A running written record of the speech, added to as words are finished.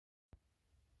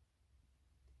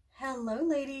Hello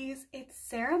ladies, it's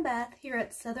Sarah Beth here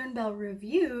at Southern Belle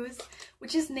Reviews,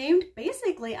 which is named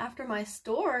basically after my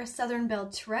store, Southern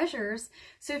Belle Treasures.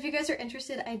 So if you guys are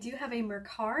interested, I do have a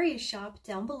Mercari shop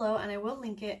down below and I will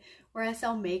link it, where I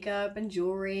sell makeup and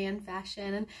jewelry and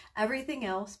fashion and everything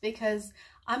else because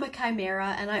I'm a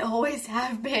chimera and I always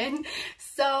have been.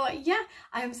 So yeah,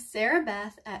 I'm Sarah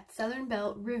Beth at Southern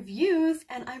Belle Reviews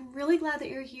and I'm really glad that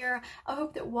you're here. I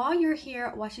hope that while you're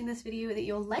here watching this video that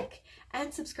you'll like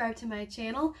and subscribe to my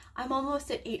channel. I'm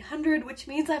almost at 800, which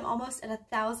means I'm almost at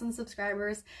 1,000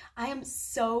 subscribers. I am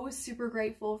so super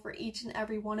grateful for each and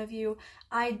every one of you.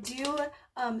 I do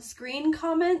screen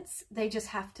comments. They just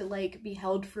have to like be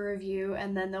held for review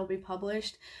and then they'll be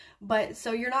published. But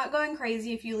so you're not going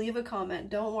crazy if you leave a comment,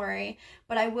 don't worry.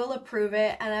 But I will approve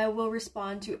it and I will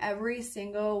respond to every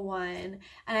single one.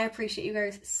 And I appreciate you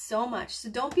guys so much. So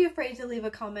don't be afraid to leave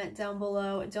a comment down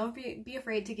below. Don't be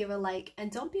afraid to give a like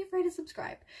and don't be afraid to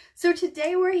subscribe. So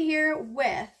today we're here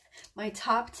with my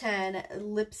top 10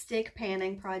 lipstick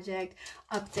panning project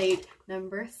update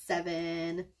number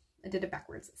 7. I did it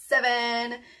backwards.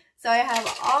 7. So I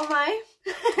have all my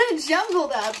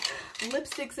jumbled up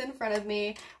lipsticks in front of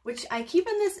me, which I keep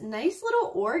in this nice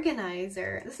little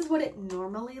organizer. This is what it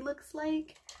normally looks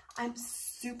like. I'm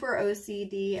super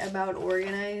OCD about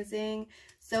organizing,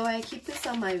 so I keep this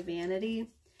on my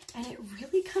vanity, and it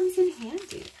really comes in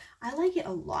handy. I like it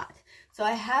a lot. So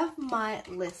I have my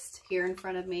list here in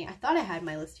front of me. I thought I had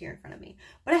my list here in front of me,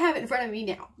 but I have it in front of me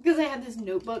now because I have this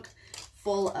notebook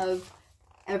full of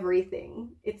everything.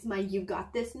 It's my You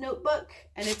Got This notebook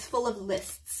and it's full of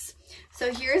lists.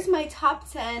 So here's my top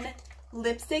 10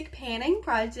 lipstick panning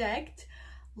project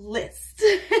list.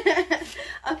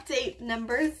 Update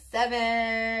number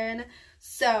 7.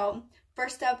 So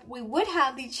first up, we would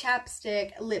have the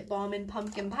chapstick lip balm in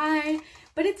pumpkin pie,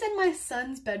 but it's in my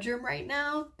son's bedroom right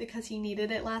now because he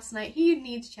needed it last night. He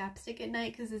needs chapstick at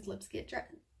night because his lips get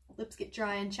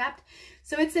dry and chapped.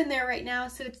 So it's in there right now,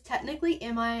 so it's technically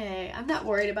MIA. I'm not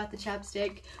worried about the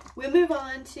chapstick. We'll move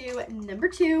on to number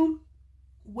 2,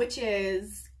 which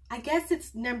is, I guess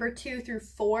it's number 2 through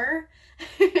 4.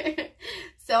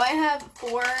 So I have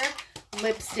 4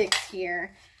 lipsticks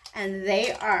here, and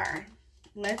they are,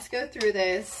 let's go through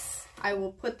this. I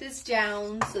will put this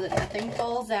down so that nothing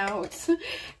falls out.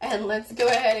 And let's go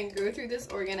ahead and go through this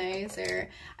organizer.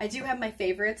 I do have my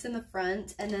favorites in the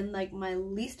front and then like my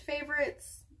least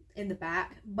favorites in the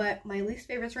back. But my least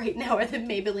favorites right now are the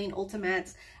Maybelline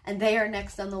Ultimates, and they are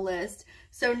next on the list.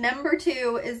 So number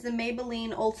 2 is the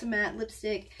Maybelline Ultimate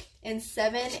lipstick in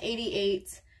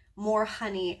 788 More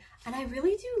Honey. And I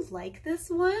really do like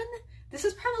this one. This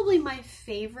is probably my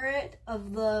favorite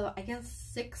of the, I guess,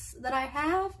 6 that I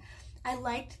have. I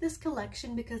liked this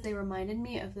collection because they reminded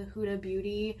me of the Huda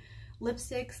Beauty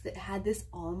lipsticks that had this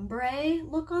ombre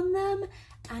look on them.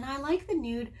 And I like the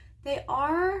nude. They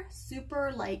are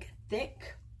super like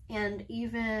thick and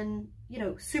even, you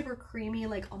know, super creamy,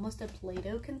 like almost a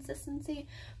Play-Doh consistency.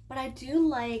 But I do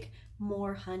like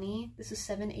More Honey. This is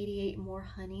 788 More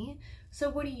Honey. So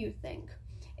what do you think?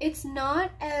 It's not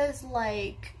as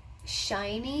like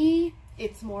shiny.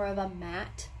 It's more of a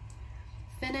matte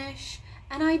finish.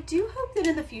 And I do hope that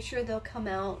in the future they'll come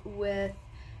out with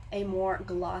a more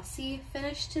glossy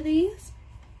finish to these.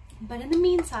 But in the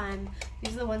meantime,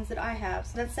 these are the ones that I have.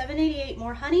 So that's 788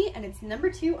 More Honey, and it's number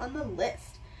 2 on the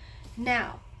list.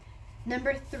 Now,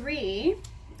 number 3,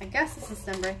 I guess this is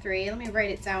number 3. Let me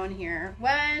write it down here.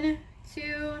 1,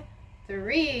 2,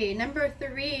 3. Number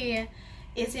 3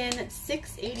 is in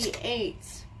 688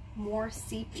 More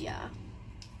Sepia.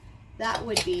 That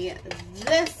would be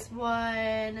this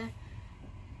one.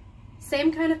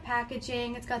 Same kind of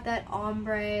packaging. It's got that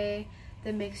ombre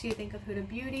that makes you think of Huda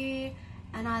Beauty.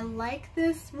 And I like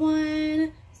this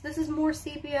one. So this is More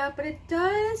Sepia, but it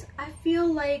does, I feel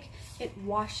like it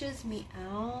washes me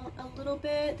out a little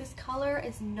bit. This color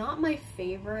is not my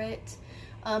favorite,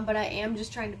 but I am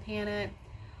just trying to pan it.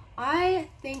 I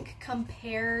think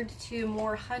compared to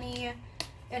More Honey,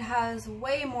 it has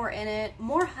way more in it.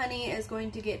 More Honey is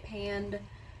going to get panned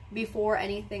before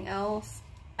anything else.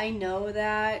 I know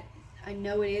that. I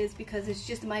know it is because it's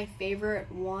just my favorite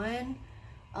one.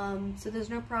 So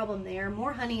there's no problem there.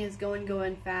 More Honey is going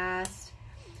fast.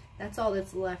 That's all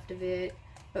that's left of it.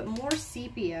 But More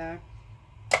Sepia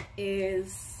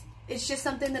is, it's just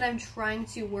something that I'm trying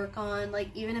to work on, like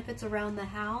even if it's around the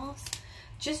house.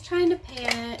 Just trying to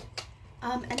pan it.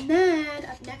 And then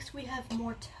up next we have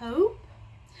More Taupe,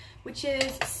 which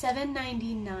is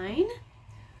 $7.99.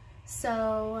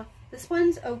 So this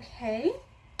one's okay.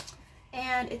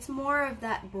 And it's more of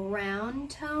that brown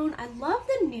tone. I love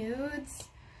the nudes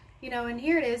you know, and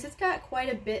here it is. It's got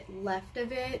quite a bit left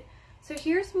of it. So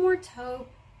here's more taupe,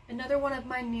 another one of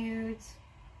my nudes.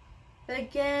 But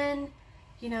again,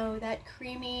 you know, that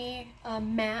creamy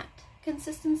matte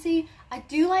consistency. I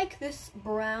do like this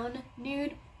brown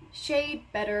nude shade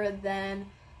better than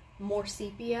more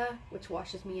sepia, which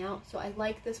washes me out. So I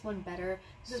like this one better.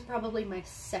 This is probably my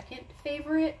second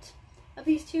favorite of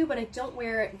these two, but I don't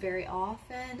wear it very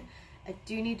often. I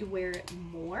do need to wear it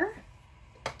more.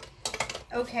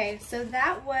 Okay, so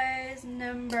that was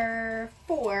number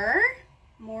 4,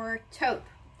 more taupe.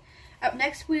 Up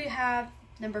next we have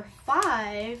number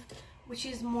 5, which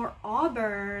is more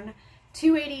auburn,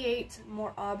 288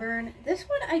 more auburn. This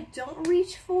one I don't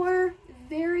reach for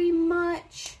very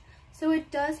much. So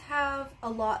it does have a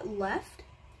lot left,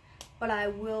 but I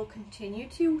will continue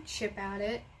to chip at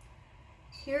it.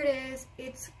 Here it is.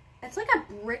 It's like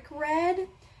a brick red,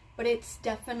 but it's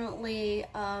definitely,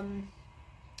 I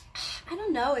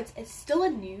don't know, it's still a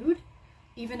nude,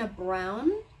 even a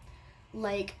brown,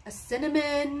 like a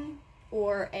cinnamon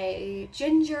or a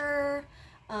ginger,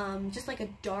 just like a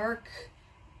dark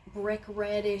brick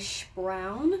reddish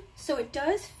brown. So it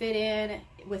does fit in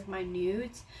with my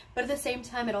nudes, but at the same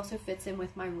time it also fits in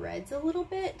with my reds a little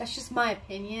bit. That's just my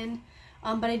opinion.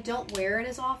 But I don't wear it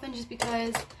as often just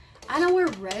because I don't wear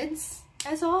reds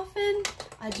as often.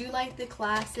 I do like the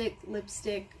classic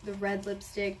lipstick, the red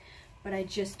lipstick, but I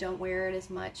just don't wear it as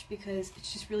much because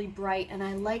it's just really bright, and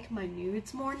I like my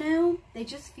nudes more now. They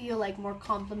just feel like more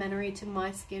complementary to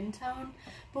my skin tone.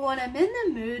 But when I'm in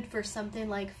the mood for something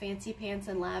like fancy pants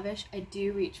and lavish, I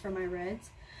do reach for my reds.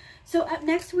 So up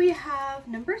next we have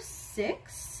number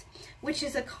 6, which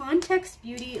is a Context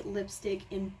Beauty lipstick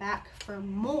in Back for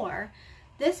More.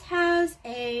 This has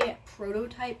a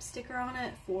prototype sticker on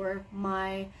it for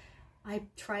my, I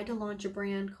tried to launch a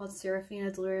brand called Serafina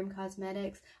Delirium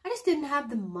Cosmetics. I just didn't have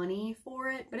the money for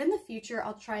it, but in the future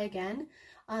I'll try again.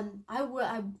 I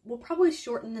will probably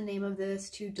shorten the name of this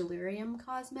to Delirium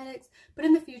Cosmetics, but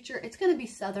in the future it's going to be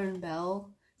Southern Belle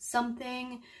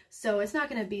something, so it's not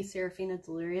going to be Serafina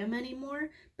Delirium anymore.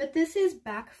 But this is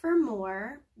Back for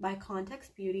More by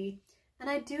Context Beauty, and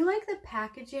I do like the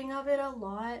packaging of it a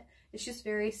lot. It's just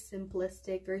very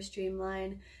simplistic, very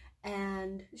streamlined,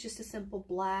 and it's just a simple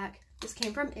black. This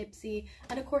came from Ipsy,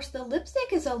 and of course the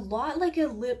lipstick is a lot like a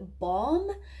lip balm.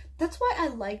 That's why I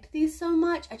liked these so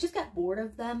much. I just got bored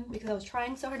of them because I was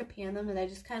trying so hard to pan them and I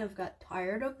just kind of got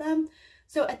tired of them.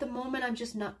 So at the moment I'm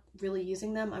just not really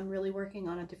using them. I'm really working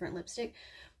on a different lipstick.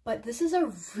 But this is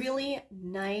a really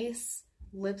nice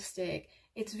lipstick.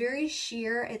 It's very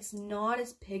sheer. It's not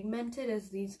as pigmented as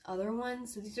these other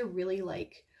ones. So these are really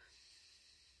like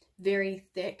very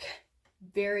thick,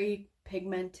 very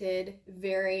pigmented,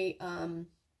 very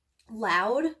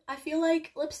loud, I feel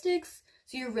like, lipsticks.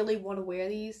 So you really want to wear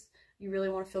these. You really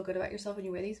want to feel good about yourself when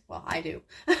you wear these. Well, I do.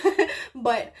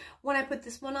 But when I put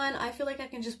this one on, I feel like I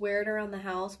can just wear it around the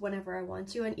house whenever I want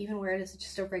to, and even wear it as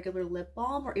just a regular lip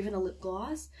balm or even a lip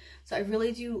gloss. So I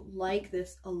really do like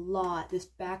this a lot. This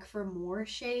Back for More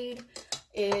shade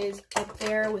is up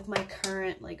there with my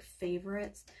current like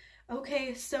favorites.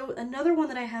 Okay, so another one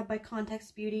that I have by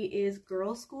Context Beauty is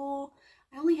Girl School.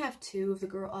 I only have two of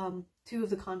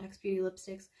the Context Beauty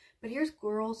lipsticks, but here's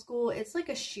Girl School. It's like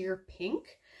a sheer pink.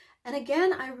 And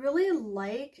again, I really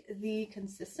like the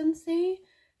consistency.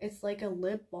 It's like a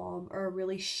lip balm or a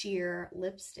really sheer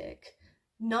lipstick.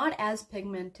 Not as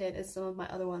pigmented as some of my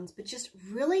other ones, but just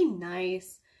really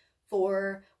nice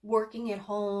for working at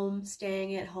home,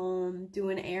 staying at home,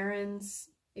 doing errands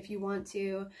if you want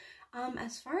to.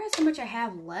 As far as how much I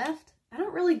have left, I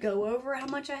don't really go over how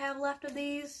much I have left of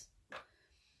these.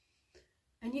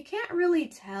 And you can't really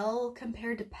tell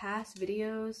compared to past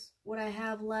videos what I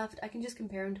have left. I can just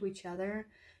compare them to each other.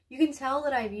 You can tell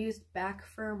that I've used Back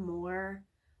for More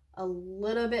a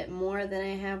little bit more than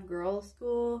I have Girl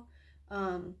School.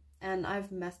 And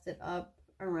I've messed it up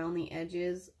around the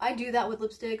edges. I do that with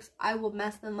lipsticks. I will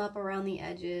mess them up around the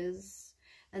edges,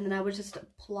 and then I would just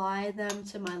apply them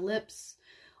to my lips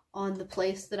on the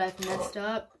place that I've messed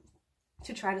up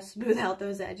to try to smooth out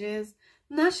those edges.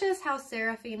 And that's just how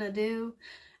Serafina do,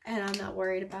 and I'm not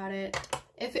worried about it.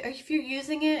 If you're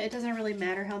using it, it doesn't really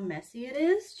matter how messy it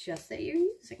is, just that you're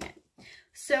using it.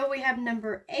 So we have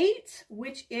number 8,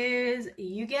 which is,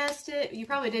 you guessed it, you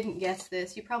probably didn't guess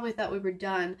this, you probably thought we were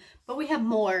done, but we have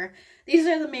more. These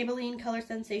are the Maybelline Color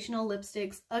Sensational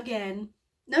lipsticks again.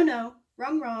 No,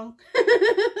 wrong.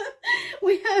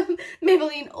 We have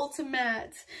Maybelline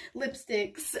Ultimate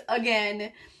lipsticks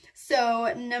again.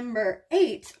 So number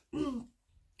 8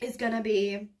 is gonna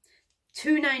be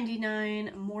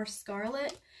 $2.99 more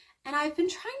Scarlet. And I've been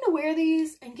trying to wear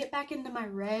these and get back into my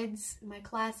reds, my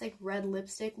classic red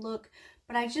lipstick look,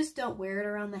 but I just don't wear it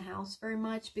around the house very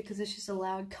much because it's just a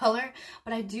loud color.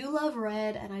 But I do love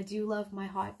red, and I do love my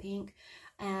hot pink,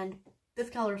 and this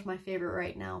color is my favorite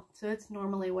right now, so it's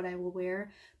normally what I will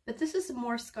wear. But this is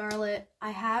more scarlet. I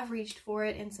have reached for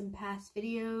it in some past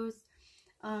videos,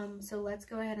 so let's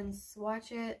go ahead and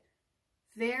swatch it.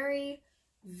 Very,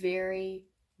 very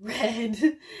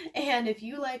red. And if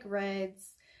you like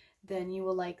reds, then you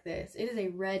will like this. It is a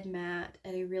red matte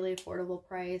at a really affordable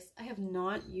price. I have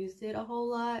not used it a whole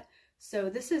lot, so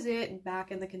this is it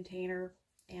back in the container,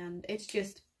 and it's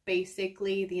just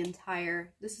basically the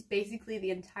entire, this is basically the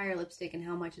entire lipstick and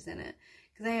how much is in it,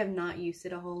 because I have not used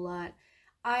it a whole lot.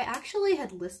 I actually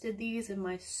had listed these in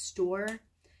my store,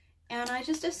 and I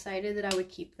just decided that I would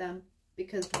keep them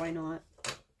because why not?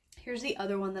 Here's the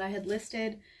other one that I had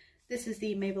listed. This is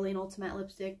the Maybelline Ultimate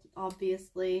Lipstick,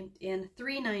 obviously, in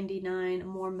 $3.99,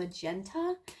 more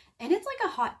magenta, and it's like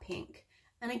a hot pink.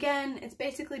 And again, it's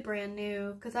basically brand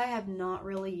new because I have not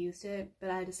really used it, but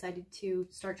I decided to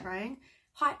start trying.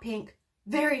 Hot pink,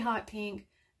 very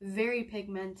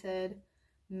pigmented,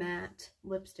 matte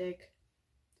lipstick.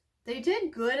 They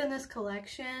did good in this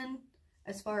collection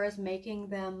as far as making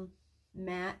them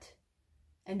matte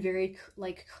and very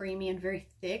like creamy and very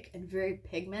thick and very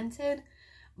pigmented.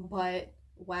 But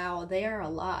wow, they are a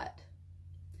lot.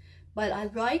 But I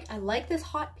like this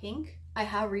hot pink. I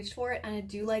have reached for it, and I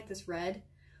do like this red.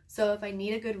 So if I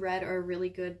need a good red or a really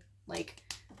good like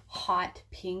hot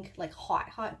pink, like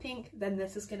hot pink, then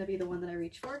this is gonna be the one that I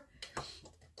reach for.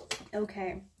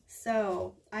 Okay,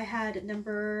 so I had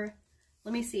number,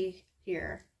 let me see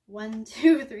here, 1,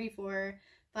 2, 3, 4,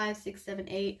 5, 6, 7,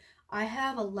 8. I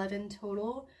have 11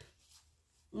 total.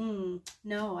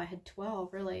 No, I had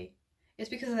 12 really. It's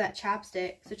because of that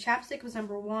chapstick. So chapstick was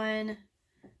number 1,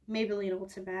 Maybelline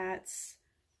Ultimates,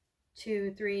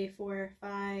 2, 3, 4,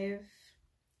 5,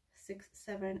 6,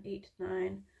 7, 8,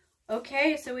 9.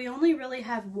 Okay, so we only really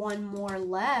have one more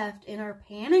left in our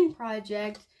panning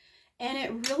project, and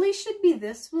it really should be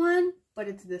this one, but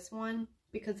it's this one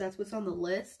because that's what's on the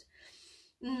list.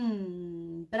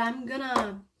 But I'm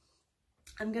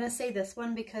gonna say this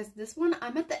one because this one,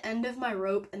 I'm at the end of my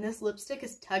rope and this lipstick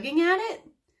is tugging at it.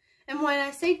 And when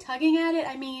I say tugging at it,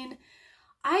 I mean,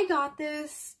 I got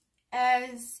this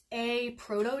as a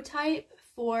prototype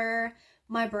for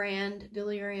my brand,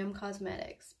 Delirium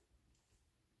Cosmetics.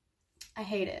 I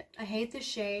hate it. I hate the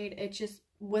shade. It just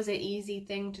was an easy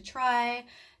thing to try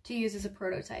to use as a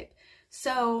prototype.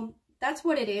 So that's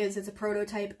what it is. It's a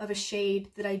prototype of a shade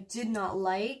that I did not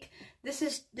like. This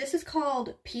is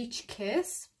called Peach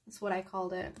Kiss. That's what I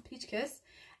called it, Peach Kiss.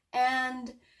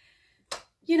 And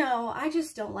you know, I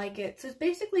just don't like it. So it's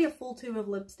basically a full tube of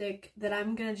lipstick that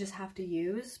I'm gonna just have to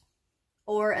use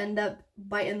or end up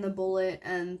biting the bullet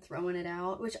and throwing it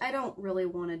out, which I don't really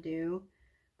want to do.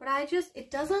 But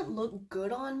it doesn't look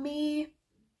good on me. It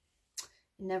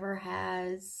never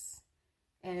has,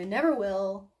 and it never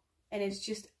will. And it's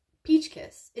just Peach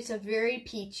Kiss. It's a very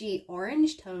peachy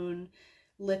orange tone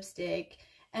lipstick.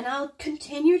 And I'll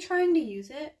continue trying to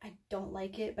use it. I don't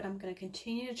like it, but I'm going to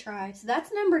continue to try. So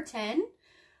that's number 10.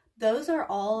 Those are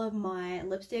all of my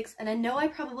lipsticks. And I know I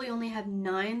probably only have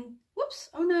 9. Whoops.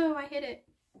 Oh no, I hit it.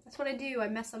 That's what I do. I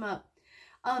mess them up.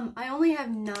 I only have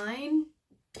 9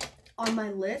 on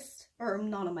my list, or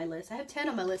not on my list. I have 10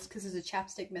 on my list because there's a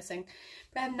chapstick missing,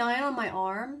 but I have 9 on my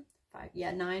arm. 5,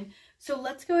 yeah, 9. So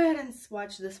let's go ahead and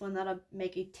swatch this one. That'll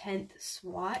make a 10th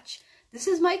swatch. This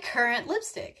is my current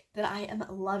lipstick that I am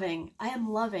loving.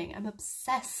 I'm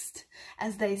obsessed,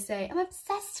 as they say. I'm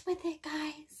obsessed with it,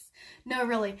 guys. No,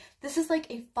 really, this is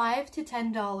like a $5 to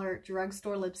 $10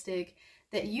 drugstore lipstick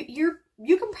that you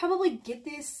can probably get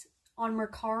this on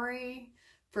Mercari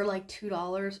for like $2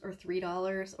 or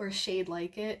 $3 or a shade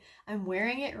like it. I'm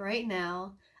wearing it right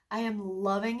now. I am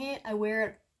loving it. I wear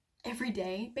it every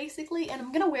day basically, and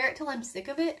I'm gonna wear it till I'm sick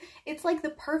of it. It's like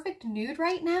the perfect nude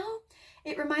right now.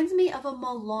 It reminds me of a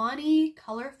Milani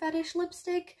Color Fetish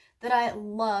lipstick that I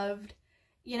loved,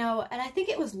 you know, and I think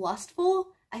it was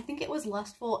Lustful. I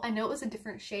know it was a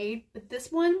different shade, but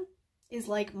this one is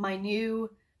like my new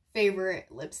favorite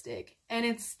lipstick, and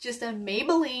it's just a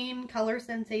Maybelline Color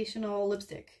Sensational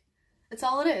lipstick. That's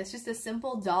all it is. Just a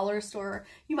simple dollar store.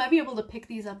 You might be able to pick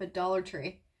these up at Dollar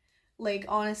Tree, like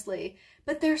honestly,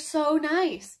 but they're so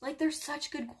nice. Like they're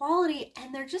such good quality,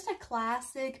 and they're just a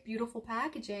classic beautiful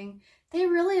packaging. They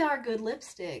really are good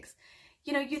lipsticks.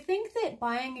 You know, you think that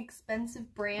buying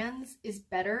expensive brands is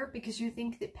better because you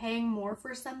think that paying more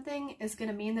for something is going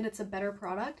to mean that it's a better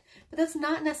product, but that's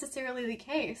not necessarily the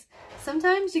case.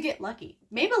 Sometimes you get lucky.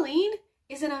 Maybelline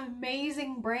is an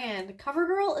amazing brand.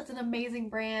 CoverGirl is an amazing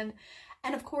brand.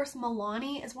 And of course,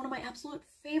 Milani is one of my absolute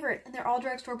favorite, and they're all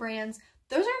drugstore brands.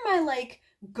 Those are my like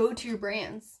go-to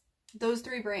brands, those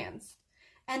 3 brands.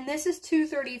 And this is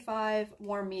 $2.35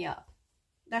 Warm Me Up.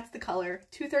 That's the color,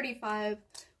 $2.35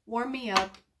 Warm Me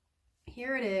Up.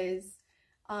 Here it is.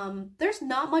 There's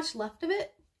not much left of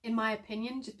it, in my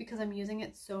opinion, just because I'm using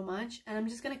it so much, and I'm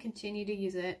just going to continue to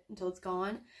use it until it's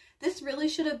gone. This really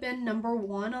should have been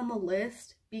 #1 on the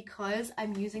list because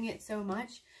I'm using it so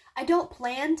much. I don't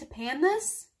plan to pan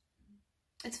this.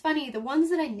 It's funny, the ones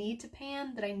that I need to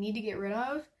pan, that I need to get rid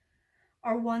of,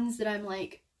 are ones that I'm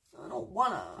like, I don't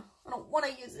wanna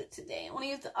use it today. I want to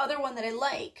use the other one that I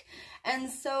like. And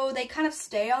so they kind of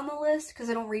stay on the list because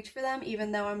I don't reach for them,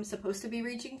 even though I'm supposed to be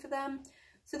reaching for them.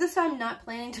 So this I'm not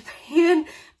planning to pan,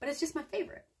 but it's just my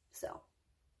favorite. So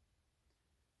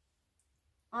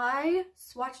I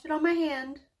swatched it on my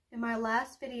hand in my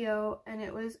last video, and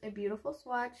it was a beautiful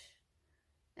swatch.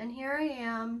 And here I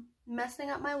am, messing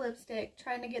up my lipstick,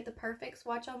 trying to get the perfect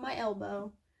swatch on my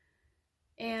elbow.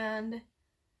 And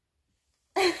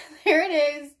there it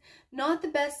is. Not the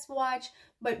best swatch,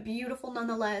 but beautiful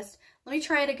nonetheless. Let me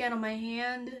try it again on my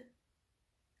hand,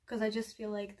 because I just feel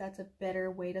like that's a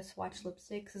better way to swatch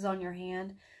lipsticks, is on your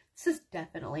hand. This is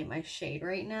definitely my shade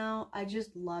right now. I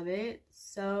just love it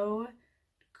so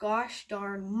gosh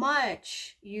darn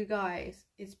much, you guys.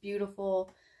 It's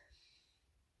beautiful.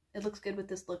 It looks good with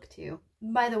this look too.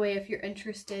 By the way, if you're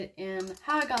interested in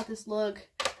how I got this look,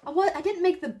 I didn't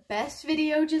make the best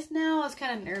video just now. I was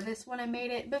kind of nervous when I made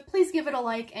it, but please give it a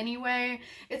like anyway.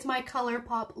 It's my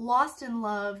ColourPop Lost in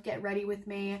Love Get Ready With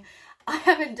Me. I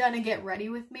haven't done a Get Ready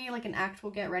With Me, like an actual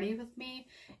Get Ready With Me,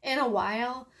 in a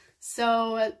while.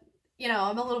 So, you know,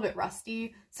 I'm a little bit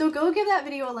rusty. So go give that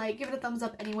video a like, give it a thumbs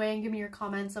up anyway, and give me your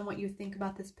comments on what you think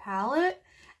about this palette.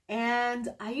 And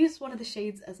I used one of the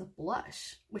shades as a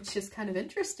blush, which is kind of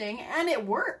interesting, and it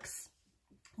works.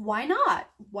 Why not?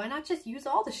 Why not just use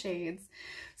all the shades?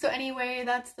 So anyway,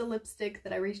 that's the lipstick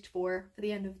that I reached for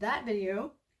the end of that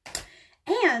video.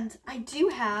 And I do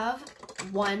have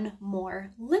one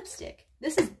more lipstick.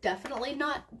 This is definitely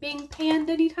not being panned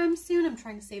anytime soon. I'm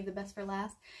trying to save the best for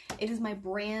last. It is my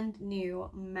brand new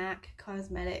MAC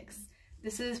Cosmetics.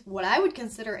 This is what I would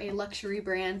consider a luxury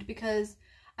brand because,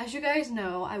 as you guys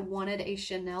know, I wanted a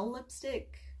Chanel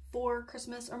lipstick for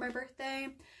Christmas or my birthday,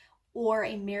 or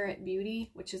a Merit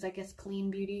Beauty, which is, I guess,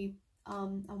 clean beauty. I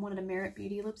wanted a Merit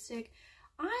Beauty lipstick.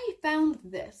 I found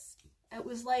this. It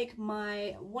was like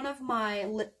one of my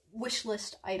wish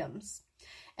list items.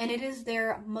 And it is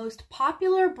their most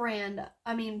popular brand.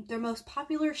 I mean, their most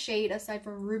popular shade aside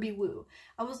from Ruby Woo.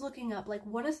 I was looking up, like,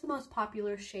 what is the most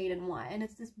popular shade and why? And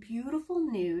it's this beautiful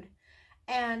nude.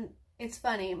 And it's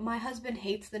funny, my husband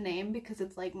hates the name because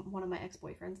it's like one of my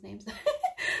ex-boyfriend's names.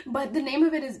 But the name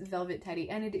of it is Velvet Teddy,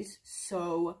 and it is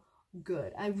so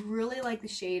good. I really like the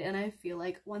shade, and I feel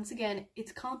like, once again,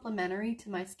 it's complementary to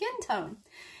my skin tone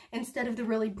instead of the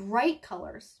really bright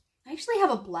colors. I actually have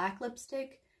a black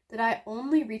lipstick that I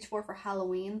only reach for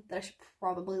Halloween that I should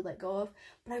probably let go of,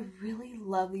 but I really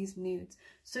love these nudes.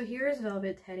 So here's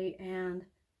Velvet Teddy, and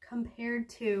compared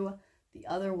to the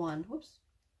other one,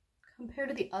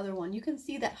 you can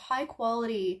see that high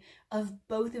quality of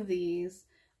both of these.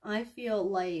 I feel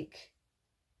like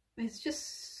it's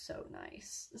just so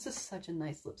nice. This is such a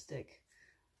nice lipstick.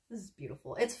 This is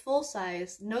beautiful. It's full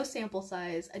size, no sample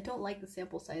size. I don't like the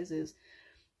sample sizes,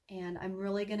 and I'm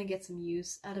really gonna get some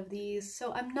use out of these.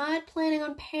 So I'm not planning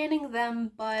on panning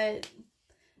them, but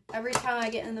every time I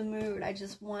get in the mood, I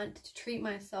just want to treat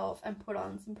myself and put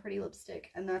on some pretty lipstick,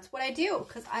 and that's what I do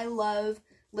because I love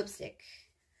lipstick.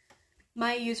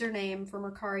 My username for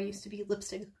Mercari used to be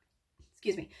lipstick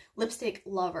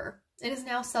lover. It is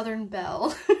now Southern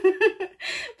Belle.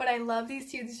 But I love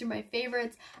these two. These are my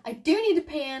favorites. I do need to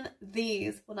pan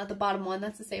these. Well, not the bottom one.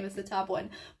 That's the same as the top one.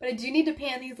 But I do need to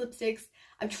pan these lipsticks.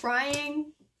 I'm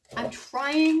trying. I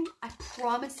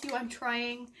promise you I'm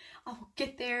trying. I will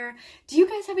get there. Do you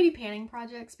guys have any panning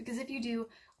projects? Because if you do,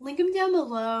 link them down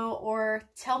below or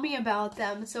tell me about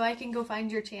them so I can go find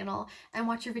your channel and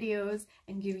watch your videos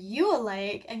and give you a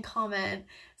like and comment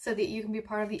so that you can be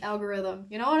part of the algorithm.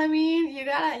 You know what I mean? You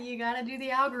gotta do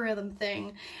the algorithm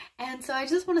thing. And so I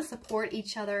just want to support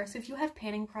each other. So if you have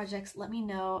panning projects, let me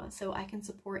know so I can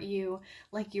support you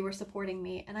like you were supporting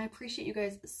me. And I appreciate you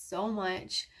guys so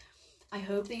much. I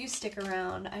hope that you stick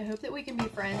around. I hope that we can be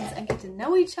friends and get to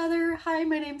know each other. Hi,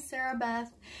 my name's Sarah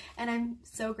Beth, and I'm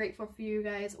so grateful for you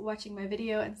guys watching my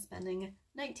video and spending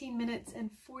 19 minutes and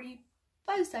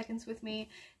 45 seconds with me.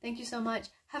 Thank you so much.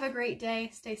 Have a great day,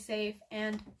 stay safe,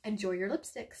 and enjoy your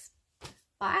lipsticks.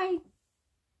 Bye!